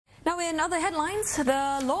in other headlines,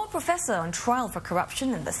 the law professor on trial for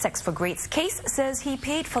corruption in the Sex for Grades case says he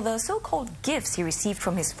paid for the so-called gifts he received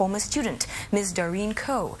from his former student, Ms. Darinne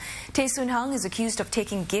Ko. Tey Tsun Hang is accused of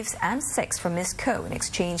taking gifts and sex from Ms. Ko in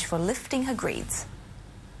exchange for lifting her grades.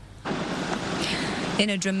 In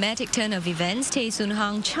a dramatic turn of events, Tey Tsun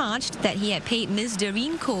Hang charged that he had paid Ms.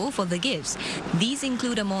 Darinne Ko for the gifts. These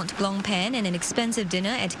include a Mont Blanc pen and an expensive dinner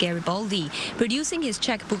at Garibaldi. Producing his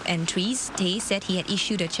checkbook entries, Tey said he had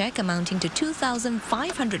issued a cheque amounting to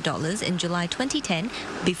 $2,500 in July 2010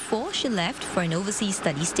 before she left for an overseas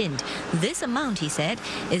study stint. This amount, he said,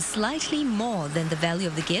 is slightly more than the value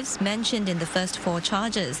of the gifts mentioned in the first 4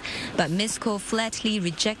 charges. But Ms. Ko flatly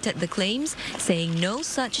rejected the claims, saying no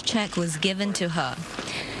such cheque was given to her.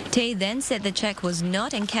 Tey then said the cheque was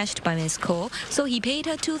not encashed by Ms. Ko, so he paid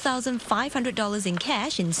her $2,500 in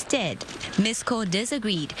cash instead. Ms. Ko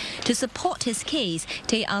disagreed. To support his case,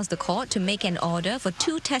 Tey asked the court to make an order for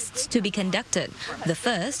 2 tests to be conducted. The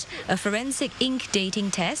first, a forensic ink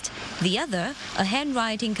dating test. The other, a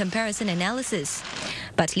handwriting comparison analysis.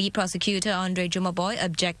 But lead prosecutor Andre Jumaboy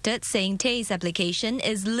objected, saying Tey's application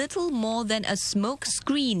is little more than a smoke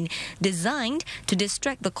screen designed to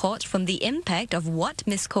distract the court from the impact of what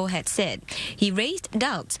Ms. Ko had said. He raised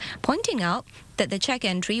doubts, pointing out that the cheque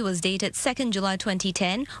entry was dated 2nd July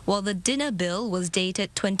 2010, while the dinner bill was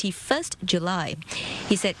dated 21st July.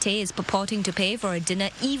 He said Tey is purporting to pay for a dinner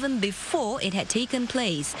even before it had taken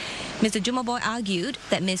place. Mr. Jumaboy argued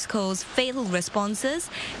that Ms. Ko's fatal responses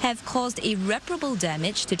have caused irreparable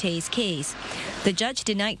damage to Tey's case. The judge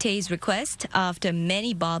denied Tey's request after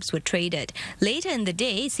many barbs were traded. Later in the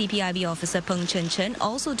day, CPIB officer Peng Chen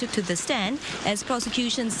also took to the stand as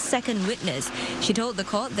prosecution's second witness. She told the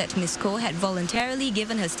court that Ms. Ko had voluntarily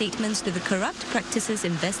given her statements to the Corrupt Practices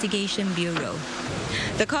Investigation Bureau.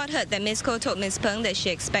 The court heard that Ms. Ko told Ms. Peng that she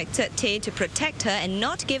expected Tey to protect her and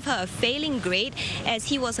not give her a failing grade as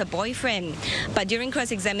he was her boyfriend. But during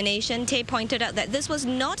cross-examination, Tey pointed out that this was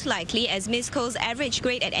not likely as Ms. Ko's average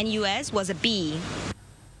grade at NUS was a B.